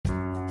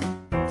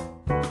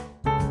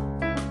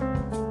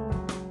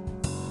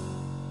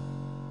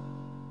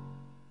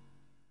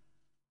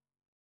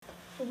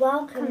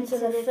Welcome to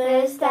the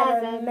first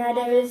ever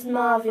Meadows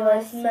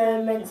Marvellous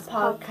Moments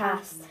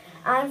podcast.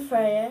 I'm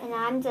Freya. And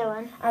I'm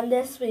Dylan. And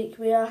this week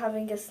we are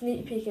having a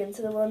sneak peek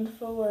into the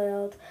wonderful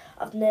world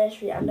of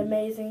nursery and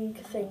amazing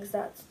things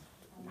that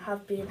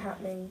have been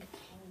happening.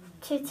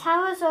 To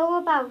tell us all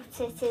about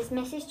it is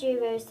Mrs.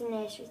 Meadows, the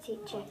nursery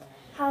teacher.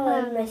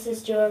 Hello,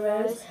 Mrs.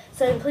 Meadows.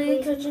 So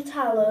please could you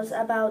tell us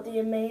about the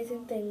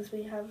amazing things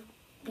we have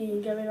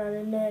been going on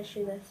in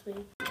nursery this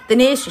week? The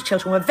nursery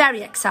children were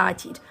very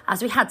excited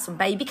as we had some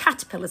baby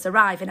caterpillars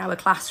arrive in our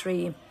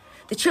classroom.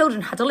 The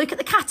children had a look at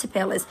the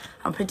caterpillars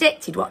and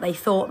predicted what they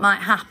thought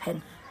might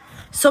happen.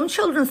 Some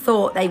children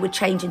thought they would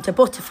change into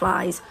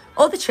butterflies,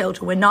 other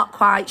children were not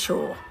quite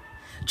sure.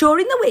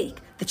 During the week,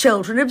 the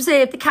children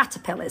observed the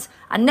caterpillars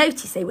and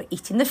noticed they were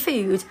eating the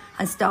food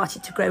and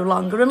started to grow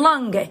longer and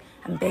longer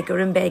and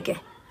bigger.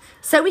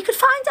 So we could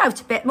find out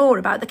a bit more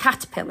about the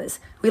caterpillars.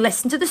 We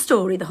listened to the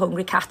story, The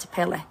Hungry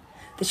Caterpillar.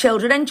 The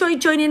children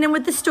enjoyed joining in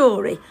with the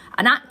story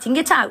and acting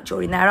it out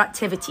during their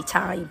activity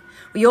time.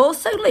 We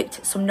also looked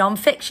at some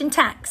non-fiction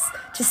texts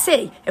to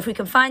see if we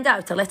can find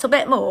out a little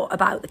bit more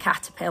about the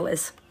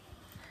caterpillars.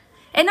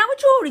 In our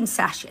drawing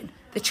session,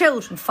 the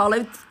children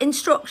followed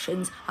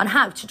instructions on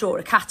how to draw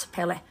a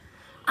caterpillar.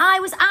 I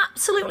was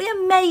absolutely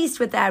amazed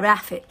with their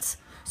efforts.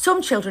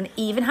 Some children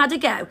even had a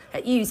go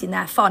at using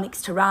their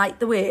phonics to write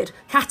the word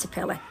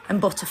caterpillar and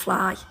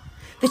butterfly.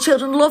 The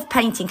children loved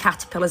painting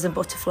caterpillars and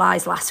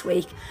butterflies last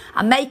week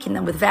and making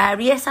them with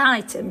various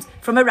items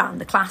from around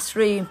the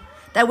classroom.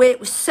 Their work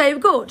was so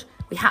good,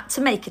 we had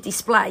to make a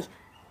display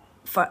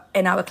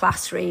in our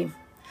classroom.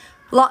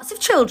 Lots of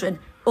children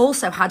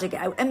also had a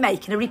go at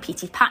making a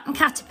repeated pattern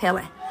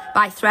caterpillar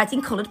by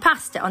threading coloured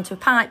pasta onto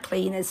pipe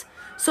cleaners.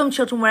 Some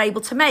children were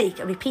able to make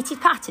a repeated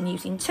pattern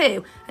using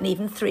 2 and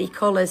even 3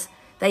 colours.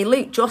 They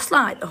looked just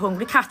like the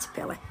hungry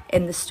caterpillar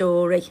in the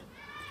story.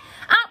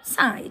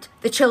 Outside,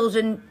 the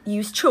children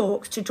used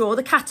chalks to draw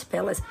the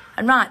caterpillars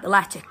and write the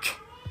letter K.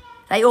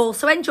 They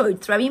also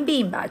enjoyed throwing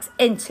beanbags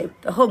into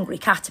the hungry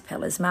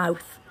caterpillar's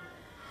mouth.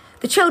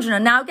 The children are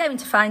now going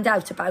to find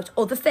out about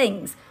other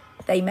things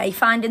they may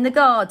find in the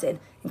garden,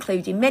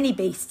 including mini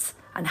beasts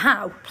and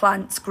how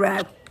plants grow.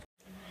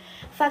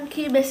 Thank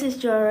you,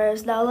 Mrs.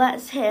 Meadows. Now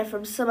let's hear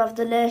from some of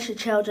the nursery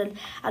children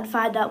and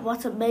find out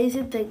what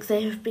amazing things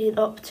they have been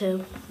up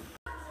to.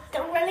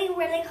 The really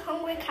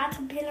hungry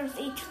caterpillars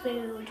eat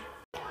food.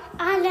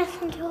 I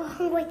listened to a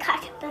hungry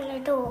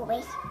caterpillar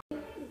story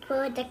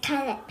for the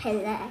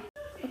caterpillar.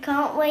 I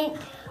can't wait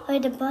for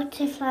the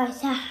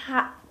butterflies to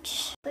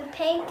hatch. We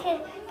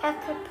painted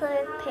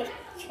caterpillar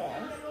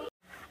pictures.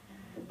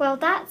 Well,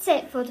 that's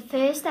it for the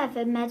first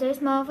ever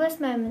Meadows Marvellous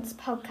Moments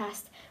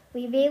podcast.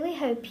 We really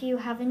hope you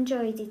have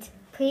enjoyed it.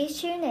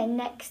 Please tune in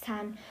next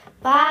time.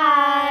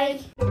 Bye!